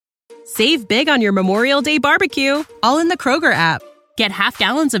Save big on your Memorial Day barbecue, all in the Kroger app. Get half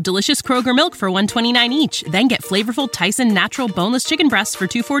gallons of delicious Kroger milk for $1.29 each. Then get flavorful Tyson natural boneless chicken breasts for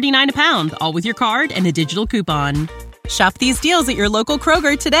 $2.49 a pound, all with your card and a digital coupon. Shop these deals at your local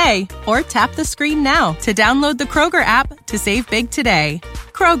Kroger today, or tap the screen now to download the Kroger app to save big today.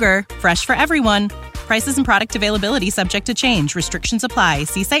 Kroger, fresh for everyone. Prices and product availability subject to change. Restrictions apply.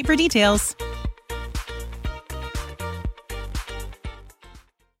 See site for details.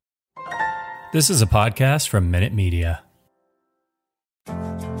 This is a podcast from Minute Media.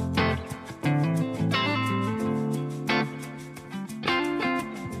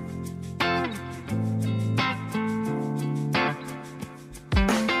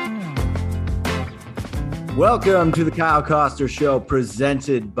 Welcome to the Kyle Koster Show,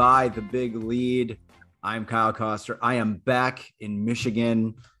 presented by The Big Lead. I'm Kyle Koster. I am back in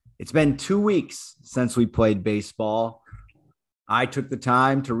Michigan. It's been 2 weeks since we played baseball. I took the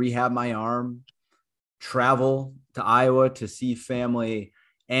time to rehab my arm, travel to Iowa to see family.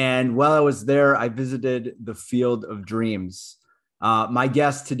 And while I was there, I visited the Field of Dreams. My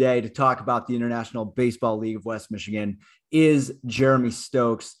guest today to talk about the International Baseball League of West Michigan is Jeremy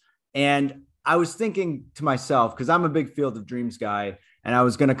Stokes. And I was thinking to myself, because I'm a big Field of Dreams guy, and I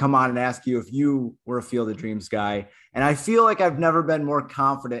was going to come on and ask you if you were a Field of Dreams guy. And I feel like I've never been more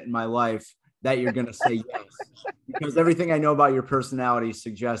confident in my life that you're going to say yes, because everything I know about your personality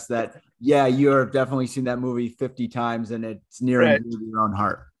suggests that, yeah, you have definitely seen that movie 50 times and it's near and dear to your own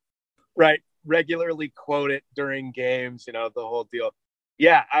heart. Right. Regularly quote it during games, the whole deal.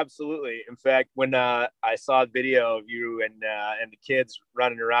 Yeah, absolutely. In fact, when I saw a video of you and the kids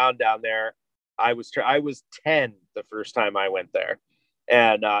running around down there, I was 10 the first time I went there.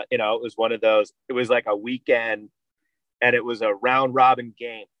 And, it was one of those, it was like a weekend and it was a round robin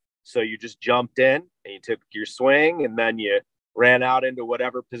game. So you just jumped in and you took your swing and then you ran out into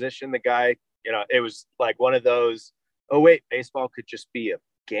whatever position the guy, it was like one of those, oh, wait, baseball could just be a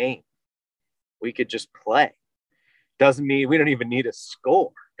game. We could just play. Doesn't mean we don't even need a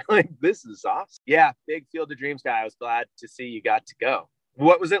score. Like, this is awesome. Yeah, big Field of Dreams guy. I was glad to see you got to go.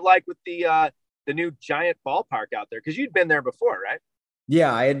 What was it like with the new giant ballpark out there? Because you'd been there before, right?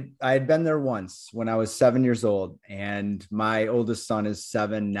 Yeah, I had been there once when I was 7 years old, and my oldest son is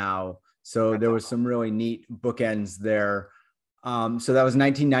 7 now. So there was some really neat bookends there. So that was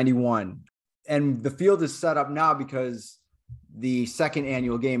 1991. And the field is set up now because the second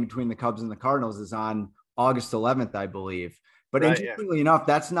annual game between the Cubs and the Cardinals is on August 11th, I believe. But interestingly enough,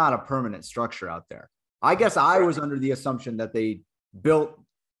 that's not a permanent structure out there. I guess I was under the assumption that they built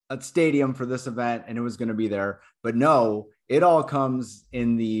a stadium for this event and it was going to be there. But no, it all comes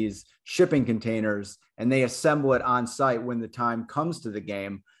in these shipping containers and they assemble it on site when the time comes to the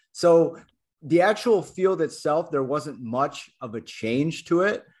game. So the actual field itself, there wasn't much of a change to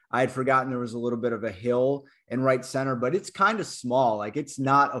it. I had forgotten there was a little bit of a hill in right center, but it's kind of small. Like, it's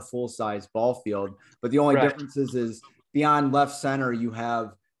not a full-size ball field, but the only difference is beyond left center, you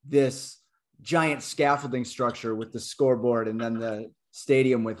have this giant scaffolding structure with the scoreboard and then the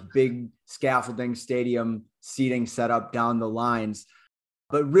stadium with big scaffolding, stadium seating set up down the lines.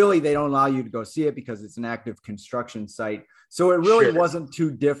 But really, they don't allow you to go see it because it's an active construction site. So it really wasn't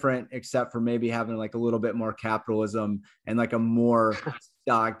too different, except for maybe having like a little bit more capitalism and like a more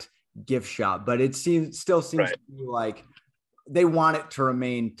stocked gift shop. But it still seems to be like they want it to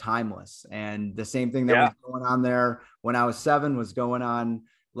remain timeless. And the same thing that was going on there when I was 7 was going on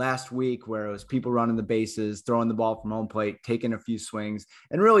last week, where it was people running the bases, throwing the ball from home plate, taking a few swings,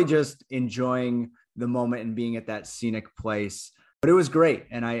 and really just enjoying the moment and being at that scenic place. But it was great.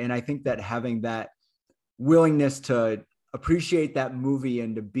 And I think that having that willingness to appreciate that movie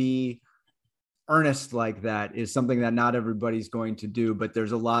and to be earnest like that is something that not everybody's going to do, but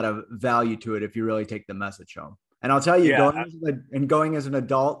there's a lot of value to it if you really take the message home. And I'll tell you, going as an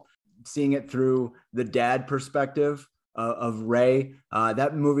adult, seeing it through the dad perspective of Ray,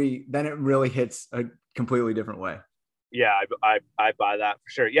 that movie, then it really hits a completely different way. Yeah, I buy that for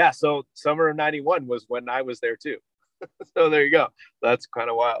sure. Yeah, so summer of 91 was when I was there too. So there you go. That's kind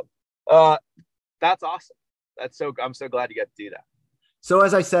of wild. That's awesome. I'm so glad you got to do that. So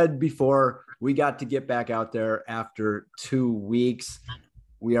as I said before, we got to get back out there after 2 weeks.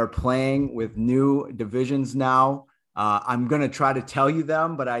 We are playing with new divisions now. I'm going to try to tell you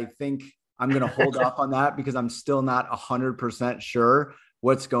them, but I think I'm going to hold off on that because I'm still not 100% sure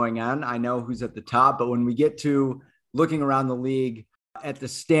what's going on. I know who's at the top, but when we get to looking around the league at the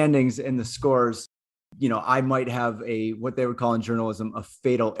standings and the scores, I might have what they would call in journalism, a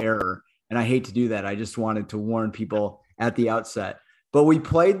fatal error. And I hate to do that. I just wanted to warn people at the outset. But we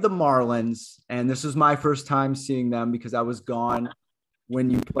played the Marlins, and this was my first time seeing them because I was gone when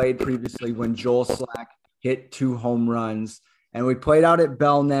you played previously, when Joel Slack hit 2 home runs, and we played out at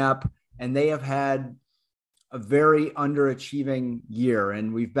Belknap, and they have had a very underachieving year.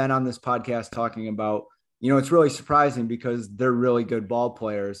 And we've been on this podcast talking about, it's really surprising because they're really good ball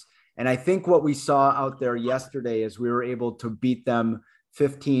players. And I think what we saw out there yesterday is we were able to beat them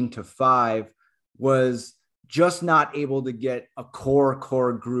 15-5 was just not able to get a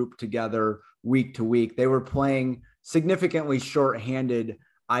core group together week to week. They were playing significantly shorthanded,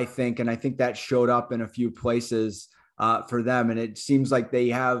 I think. And I think that showed up in a few places for them. And it seems like they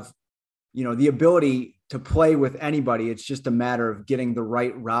have, the ability to play with anybody. It's just a matter of getting the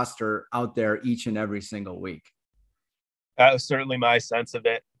right roster out there each and every single week. That was certainly my sense of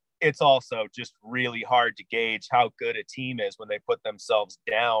it. It's also just really hard to gauge how good a team is when they put themselves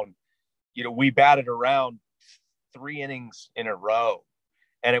down. We batted around 3 innings in a row,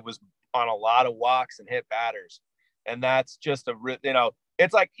 and it was on a lot of walks and hit batters. And that's just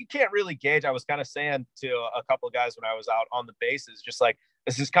it's like, you can't really gauge. I was kind of saying to a couple of guys when I was out on the bases, just like,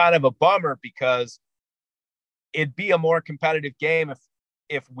 this is kind of a bummer because it'd be a more competitive game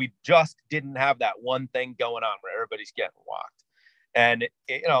if we just didn't have that one thing going on where everybody's getting walked. And,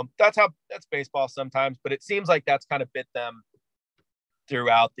 that's baseball sometimes, but it seems like that's kind of bit them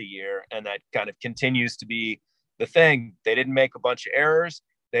throughout the year. And that kind of continues to be the thing. They didn't make a bunch of errors.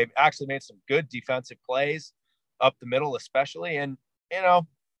 They've actually made some good defensive plays up the middle, especially. And,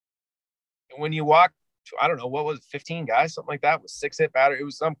 when you walk, I don't know, what was it, 15 guys, something like that, with 6 hit batter. It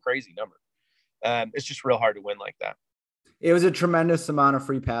was some crazy number. It's just real hard to win like that. It was a tremendous amount of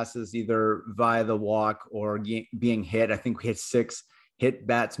free passes, either via the walk or being hit. I think we hit 6 hit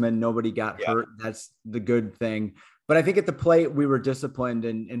batsmen. Nobody got hurt. That's the good thing. But I think at the plate, we were disciplined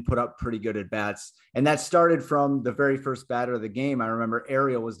and put up pretty good at bats. And that started from the very first batter of the game. I remember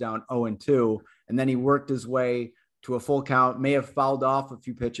Ariel was down 0-2, and then he worked his way to a full count, may have fouled off a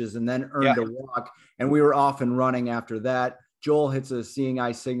few pitches and then earned a walk. And we were off and running after that. Joel hits a seeing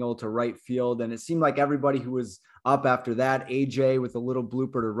eye signal to right field. And it seemed like everybody who was up after that, AJ with a little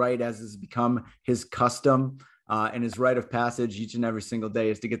blooper to right, as has become his custom and his rite of passage each and every single day,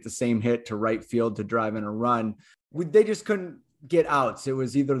 is to get the same hit to right field to drive in a run. They just couldn't get outs. It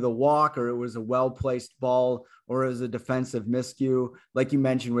was either the walk or it was a well-placed ball or it was a defensive miscue. Like you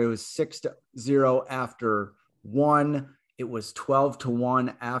mentioned, where it was 6-0 after 1. It was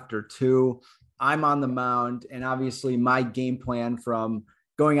 12-1 after 2. I'm on the mound, and obviously my game plan from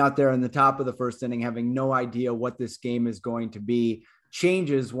going out there in the top of the first inning, having no idea what this game is going to be,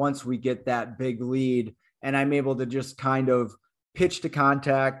 changes once we get that big lead. And I'm able to just kind of pitch to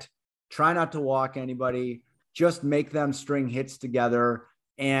contact, try not to walk anybody, just make them string hits together.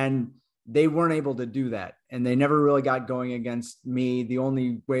 And they weren't able to do that. And they never really got going against me. The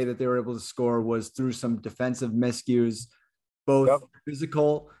only way that they were able to score was through some defensive miscues, both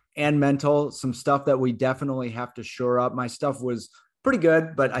physical and mental, some stuff that we definitely have to shore up. My stuff was pretty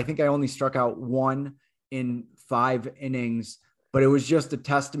good, but I think I only struck out 1 in 5 innings, but it was just a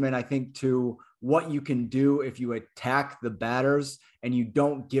testament, I think, to what you can do if you attack the batters and you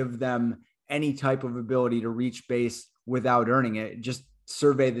don't give them any type of ability to reach base without earning it. Just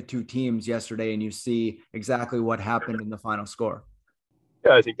survey the 2 teams yesterday and you see exactly what happened in the final score.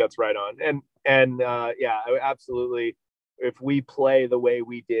 Yeah, I think that's right on. And absolutely. If we play the way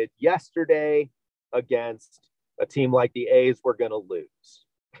we did yesterday against a team like the A's, we're going to lose.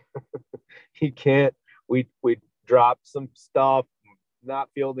 You can't, we dropped some stuff, not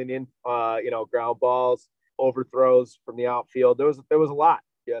fielding in, ground balls, overthrows from the outfield. There was a lot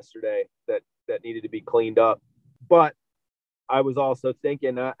yesterday that needed to be cleaned up. But I was also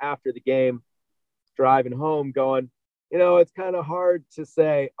thinking after the game, driving home, going, it's kind of hard to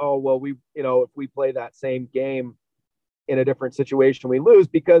say, oh, well, if we play that same game in a different situation, we lose,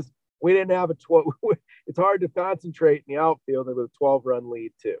 because we didn't have it's hard to concentrate in the outfield with a 12-run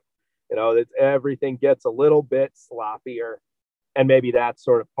lead too. Everything gets a little bit sloppier, and maybe that's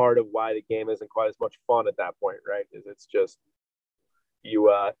sort of part of why the game isn't quite as much fun at that point, right? Is it's just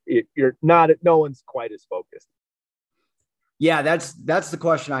you're not, no one's quite as focused. Yeah, that's the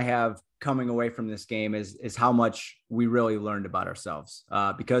question I have coming away from this game is how much we really learned about ourselves.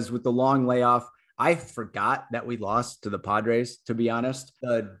 Because with the long layoff, I forgot that we lost to the Padres, to be honest.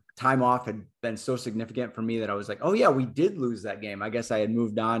 The time off had been so significant for me that I was like, oh yeah, we did lose that game. I guess I had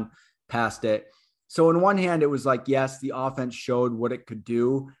moved on past it. So on one hand, it was like, yes, the offense showed what it could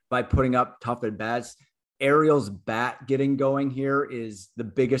do by putting up tough at bats. Ariel's bat getting going here is the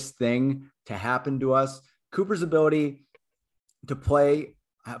biggest thing to happen to us. Cooper's ability to play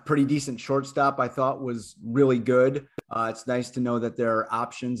a pretty decent shortstop, I thought, was really good. It's nice to know that there are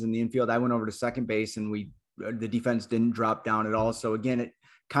options in the infield. I went over to second base and we the defense didn't drop down at all. So again, it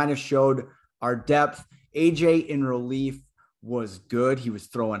kind of showed our depth. AJ in relief was good. He was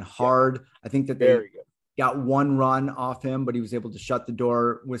throwing hard. I think that they got one run off him, but he was able to shut the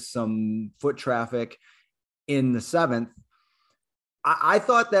door with some foot traffic in the 7th. I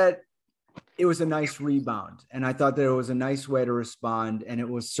thought that it was a nice rebound, and I thought that it was a nice way to respond. And it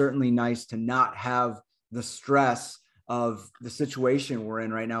was certainly nice to not have the stress of the situation we're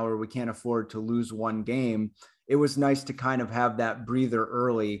in right now, where we can't afford to lose one game. It was nice to kind of have that breather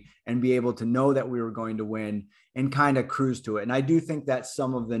early and be able to know that we were going to win and kind of cruise to it. And I do think that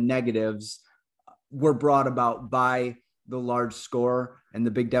some of the negatives were brought about by the large score and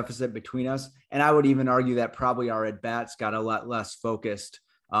the big deficit between us. And I would even argue that probably our at-bats got a lot less focused,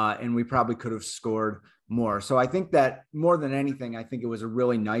 and we probably could have scored more. So I think that more than anything, I think it was a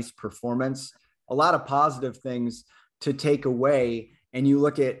really nice performance, a lot of positive things to take away. And you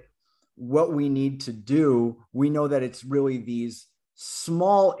look at what we need to do, we know that it's really these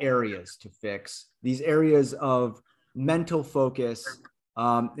small areas to fix, these areas of mental focus,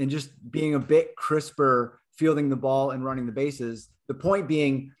 and just being a bit crisper, fielding the ball and running the bases. The point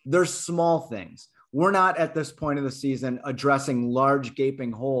being, there's small things. We're not at this point of the season addressing large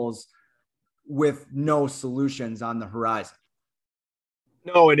gaping holes with no solutions on the horizon.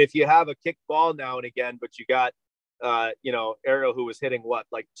 No, and if you have a kick ball now and again, but you got Ariel, who was hitting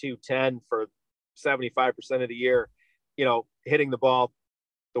like 210 for 75% of the year, hitting the ball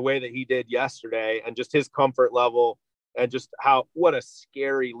the way that he did yesterday, and just his comfort level and just what a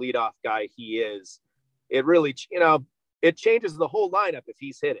scary leadoff guy he is. It really, it changes the whole lineup if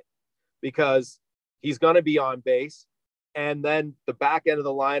he's hitting, because he's going to be on base. And then the back end of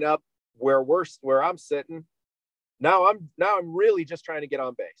the lineup where I'm sitting now, I'm really just trying to get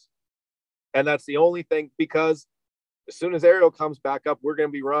on base. And that's the only thing, because as soon as Ariel comes back up, we're going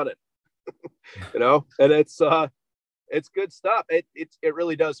to be running, and it's good stuff. It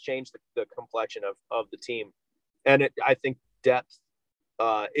really does change the complexion of the team. And I think depth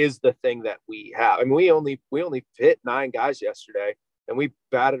is the thing that we have. I mean, we only hit 9 guys yesterday, and we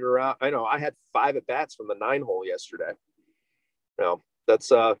batted around. I know I had 5 at bats from the 9 hole yesterday.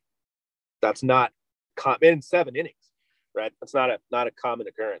 That's not in 7 innings, right? That's not a common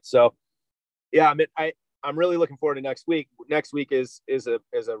occurrence. So yeah, I mean, I'm really looking forward to next week. Next week is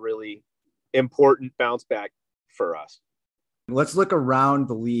a really important bounce back for us. Let's look around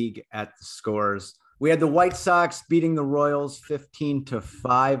the league at the scores. We had the White Sox beating the Royals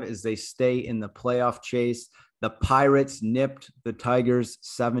 15-5 as they stay in the playoff chase. The Pirates nipped the Tigers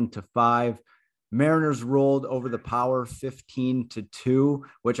 7-5. Mariners rolled over the Power 15-2,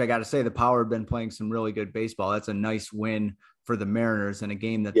 which I got to say, the Power had been playing some really good baseball. That's a nice win for the Mariners in a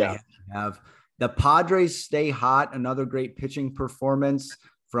game that they have. The Padres stay hot. Another great pitching performance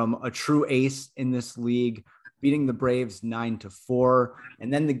from a true ace in this league, beating the Braves 9-4.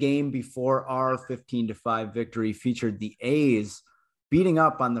 And then the game before our 15-5 victory featured the A's beating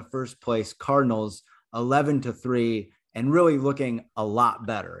up on the first place Cardinals 11-3, and really looking a lot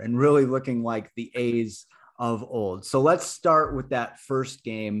better and really looking like the A's of old. So let's start with that first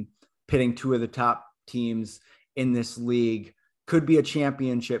game, pitting 2 of the top teams in this league. Could be a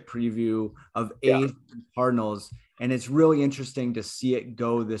championship preview of A's and Cardinals. And it's really interesting to see it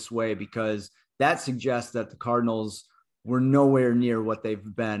go this way, because that suggests that the Cardinals were nowhere near what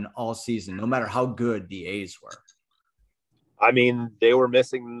they've been all season, no matter how good the A's were. I mean, they were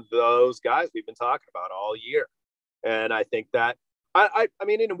missing those guys we've been talking about all year. And I think that, I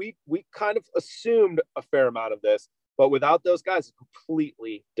mean, we kind of assumed a fair amount of this, but without those guys, a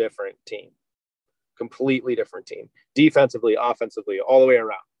completely different team. Defensively, offensively, all the way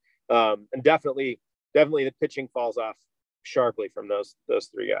around. And definitely the pitching falls off sharply from those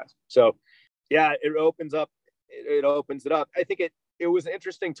 3 guys. So yeah, it opens it up. I think it was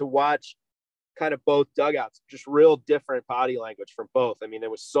interesting to watch kind of both dugouts, just real different body language from both. I mean, there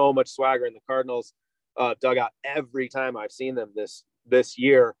was so much swagger in the Cardinals dugout every time I've seen them this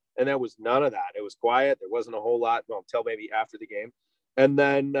year, and there was none of that. It was quiet. There wasn't a whole lot until maybe after the game. And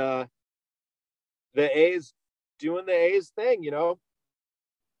then the A's doing the A's thing,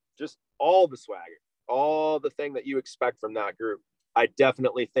 just all the swagger, all the thing that you expect from that group. I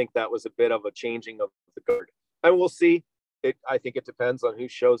definitely think that was a bit of a changing of the guard, and we'll see. I think it depends on who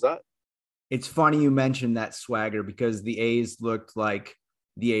shows up. It's funny you mentioned that swagger, because the A's looked like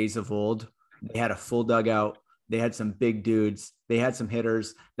the A's of old. They had a full dugout. They had some big dudes. They had some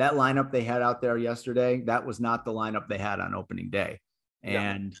hitters. That lineup they had out there yesterday, that was not the lineup they had on opening day.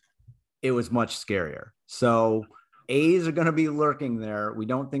 And it was much scarier. So A's are going to be lurking there. We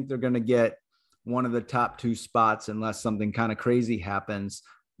don't think they're going to get one of the top 2 spots unless something kind of crazy happens.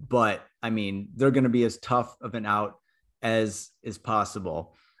 but I mean, they're going to be as tough of an out as is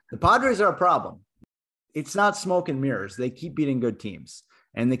possible. The Padres are a problem. It's not smoke and mirrors. They keep beating good teams,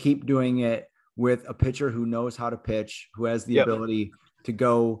 and they keep doing it with a pitcher who knows how to pitch, who has the ability to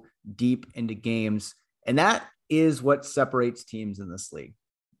go deep into games. And that is what separates teams in this league.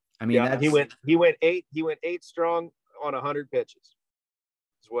 I mean, he went eight strong on 100 pitches.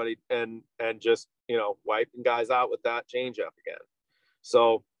 Is what he and just, wiping guys out with that changeup again.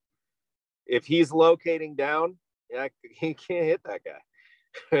 So if he's locating down, he can't hit that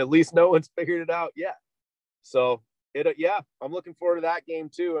guy. At least no one's figured it out yet. So I'm looking forward to that game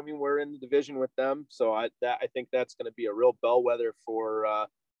too. I mean, we're in the division with them, so I think that's going to be a real bellwether for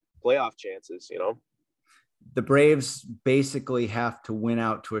playoff chances. The Braves basically have to win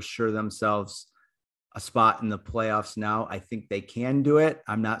out to assure themselves a spot in the playoffs now. I think they can do it.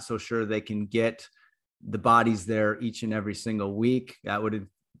 I'm not so sure they can get the bodies there each and every single week. That would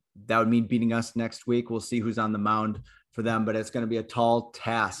mean beating us next week. We'll see who's on the mound for them, but it's going to be a tall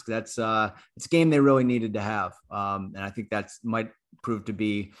task. It's a game they really needed to have. And I think that might prove to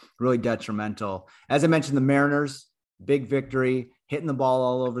be really detrimental. As I mentioned, the Mariners, big victory, hitting the ball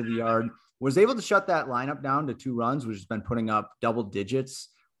all over the yard, was able to shut that lineup down to 2 runs, which has been putting up double digits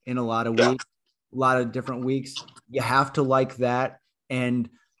in a lot of weeks, a lot of different weeks. You have to like that. And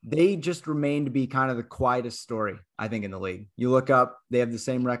they just remain to be kind of the quietest story, I think, in the league. You look up, they have the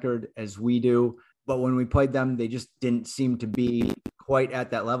same record as we do, but when we played them, they just didn't seem to be quite at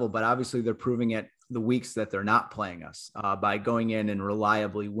that level. But obviously they're proving it the weeks that they're not playing us by going in and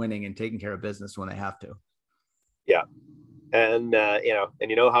reliably winning and taking care of business when they have to. Yeah. And,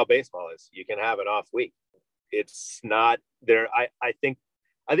 you know how baseball is. You can have an off week. It's not there. I think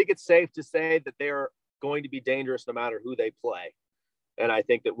it's safe to say that they are going to be dangerous no matter who they play. And I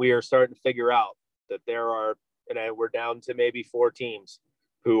think that we are starting to figure out that we're down to maybe 4 teams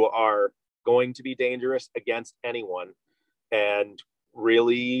who are going to be dangerous against anyone, and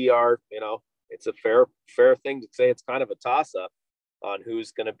really are, it's a fair thing to say. It's kind of a toss up on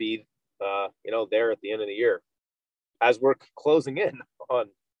who's going to be, there at the end of the year as we're closing in on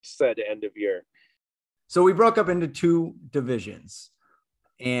said end of year. So we broke up into 2 divisions,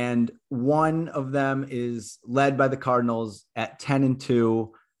 and one of them is led by the Cardinals at 10-2,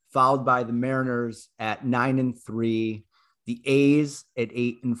 followed by the Mariners at 9-3, the A's at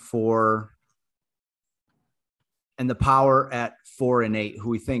 8-4, and the Power at 4-8, who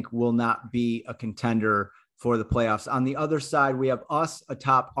we think will not be a contender for the playoffs. On the other side, we have us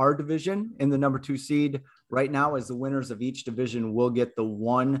atop our division in the number 2 seed right now, as the winners of each division will get the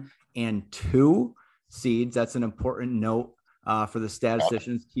 1 and 2 seeds. That's an important note for the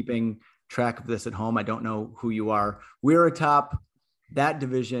statisticians keeping track of this at home. I don't know who you are. We're atop that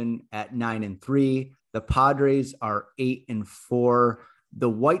division at 9-3. The Padres are 8-4. The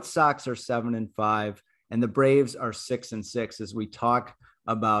White Sox are 7-5, and the Braves are 6-6. As we talk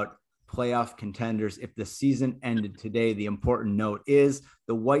about playoff contenders, if the season ended today, the important note is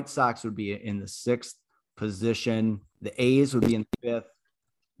the White Sox would be in the 6th position. The A's would be in the 5th.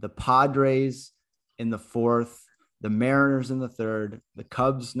 The Padres in the 4th. The Mariners in the 3rd. The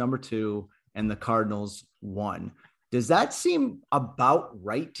Cubs number 2, and the Cardinals 1. Does that seem about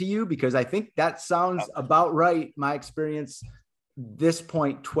right to you? Because I think that sounds about right. My experience this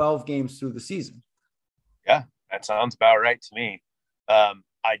point, 12 games through the season. Yeah, that sounds about right to me.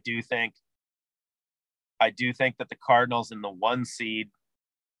 I do think that the Cardinals in the 1 seed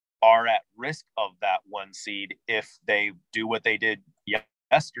are at risk of that 1 seed if they do what they did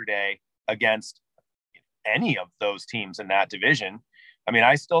yesterday against any of those teams in that division. I mean,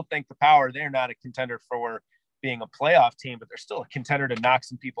 I still think the Power, they're not a contender for being a playoff team, but they're still a contender to knock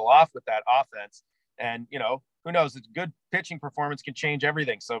some people off with that offense. And, who knows, a good pitching performance can change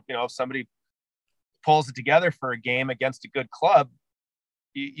everything. So, if somebody pulls it together for a game against a good club,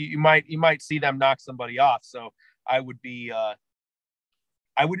 you might see them knock somebody off. So I wouldn't be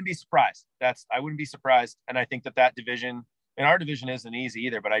surprised. I wouldn't be surprised. And I think that division, and our division isn't easy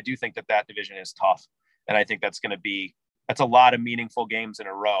either, but I do think that division is tough. And I think that's a lot of meaningful games in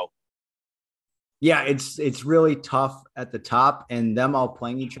a row. Yeah, it's really tough at the top, and them all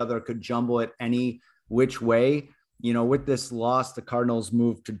playing each other could jumble it any which way. With this loss, the Cardinals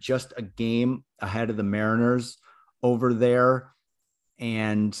moved to just a game ahead of the Mariners over there.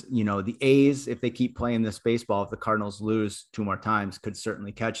 And, the A's, if they keep playing this baseball, if the Cardinals lose 2 more times, could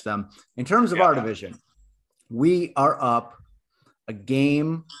certainly catch them. In terms of our division, we are up a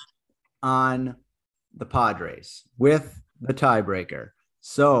game on the Padres with the tiebreaker.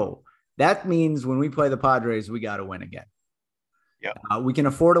 So that means when we play the Padres, we got to win again. Yeah. We can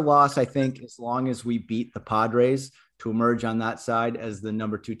afford a loss, I think, as long as we beat the Padres to emerge on that side as the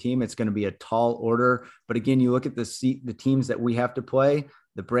number 2 team. It's going to be a tall order. But again, you look at the teams that we have to play.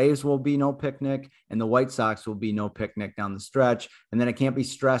 The Braves will be no picnic, and the White Sox will be no picnic down the stretch. And then it can't be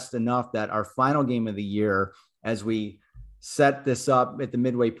stressed enough that our final game of the year, as we set this up at the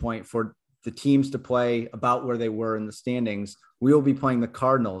midway point for the teams to play about where they were in the standings, we will be playing the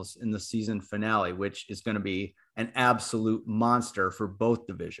Cardinals in the season finale, which is going to be an absolute monster for both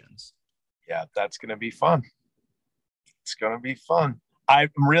divisions. Yeah, that's going to be fun. It's going to be fun.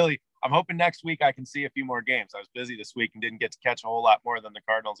 I'm hoping next week I can see a few more games. I was busy this week and didn't get to catch a whole lot more than the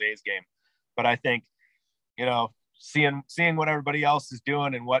Cardinals-A's game. But I think, seeing what everybody else is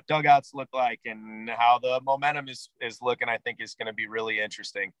doing and what dugouts look like and how the momentum is looking, I think is going to be really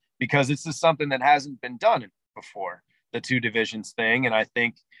interesting, because this is something that hasn't been done before, the 2 divisions thing. And I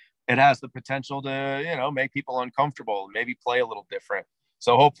think it has the potential to, make people uncomfortable and maybe play a little different.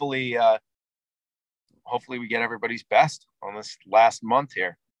 So hopefully we get everybody's best on this last month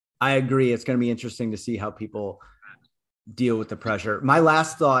here. I agree. It's going to be interesting to see how people deal with the pressure. My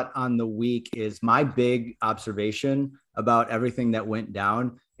last thought on the week is my big observation about everything that went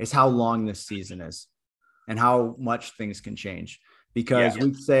down is how long this season is and how much things can change, because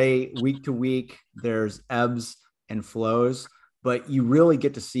we say week to week, there's ebbs and flows, but you really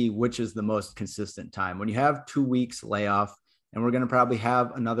get to see which is the most consistent time. When you have 2 weeks layoff, and we're going to probably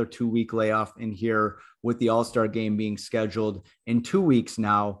have another 2-week layoff in here with the All-Star game being scheduled in 2 weeks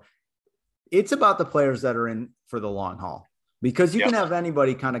now, it's about the players that are in for the long haul, because you can have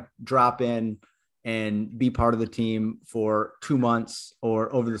anybody kind of drop in and be part of the team for 2 months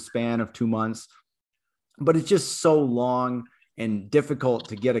or over the span of 2 months. But it's just so long and difficult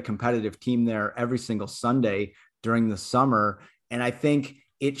to get a competitive team there every single Sunday during the summer. And I think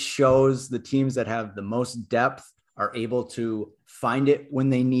it shows the teams that have the most depth are able to find it when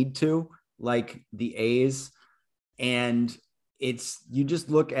they need to, like the A's. And you just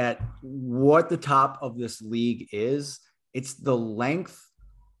look at what the top of this league is. It's the length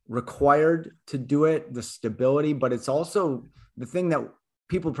required to do it, the stability, but it's also the thing that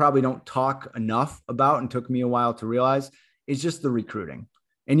people probably don't talk enough about, and took me a while to realize, is just the recruiting.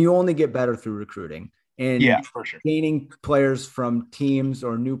 And you only get better through recruiting and for sure, gaining players from teams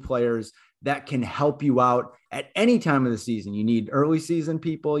or new players that can help you out at any time of the season. You need early season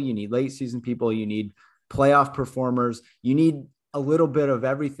people, you need late season people, you need playoff performers, you need a little bit of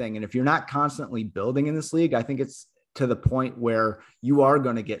everything. And if you're not constantly building in this league, I think it's to the point where you are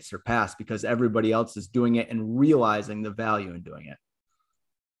going to get surpassed because everybody else is doing it and realizing the value in doing it.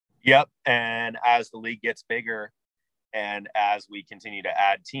 Yep. And as the league gets bigger and as we continue to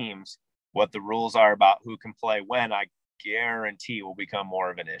add teams, what the rules are about who can play when, I guarantee will become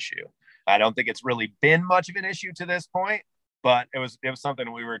more of an issue. I don't think it's really been much of an issue to this point, but it was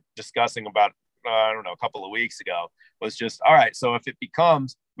something we were discussing about, a couple of weeks ago, was just, all right, so if it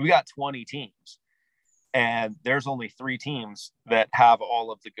becomes, we got 20 teams and there's only 3 teams that have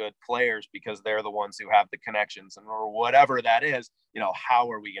all of the good players because they're the ones who have the connections, and or whatever that is, how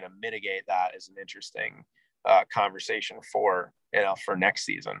are we going to mitigate that is an interesting conversation for next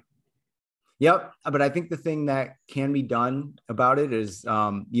season. Yep. But I think the thing that can be done about it is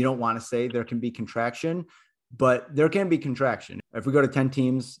you don't want to say there can be contraction, but there can be contraction. If we go to 10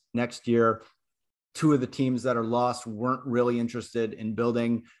 teams next year, 2 of the teams that are lost weren't really interested in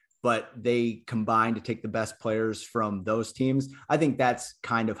building, but they combine to take the best players from those teams. I think that's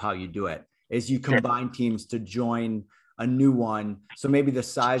kind of how you do it, is you combine teams to join a new one. So maybe the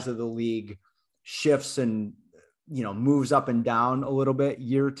size of the league shifts and, moves up and down a little bit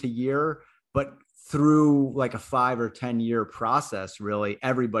year to year. But through like a 5 or 10 year process, really,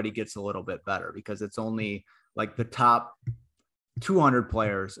 everybody gets a little bit better because it's only like the top 200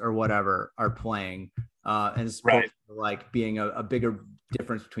 players or whatever are playing. And it's like being a bigger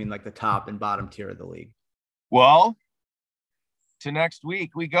difference between like the top and bottom tier of the league. Well, to next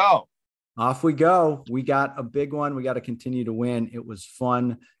week we go. Off we go. We got a big one. We got to continue to win. It was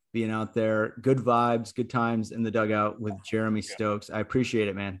fun being out there. Good vibes, good times in the dugout with Jeremy Stokes. I appreciate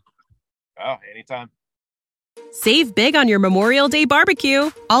it, man. Oh, anytime. Save big on your Memorial Day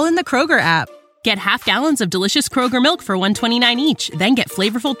barbecue, all in the Kroger app. Get half gallons of delicious Kroger milk for $1.29 each. Then get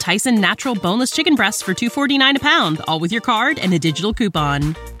flavorful Tyson natural boneless chicken breasts for $2.49 a pound, all with your card and a digital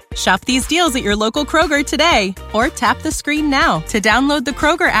coupon. Shop these deals at your local Kroger today, or tap the screen now to download the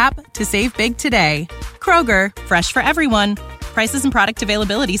Kroger app to save big today. Kroger, fresh for everyone. Prices and product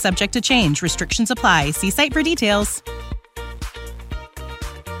availability subject to change. Restrictions apply. See site for details.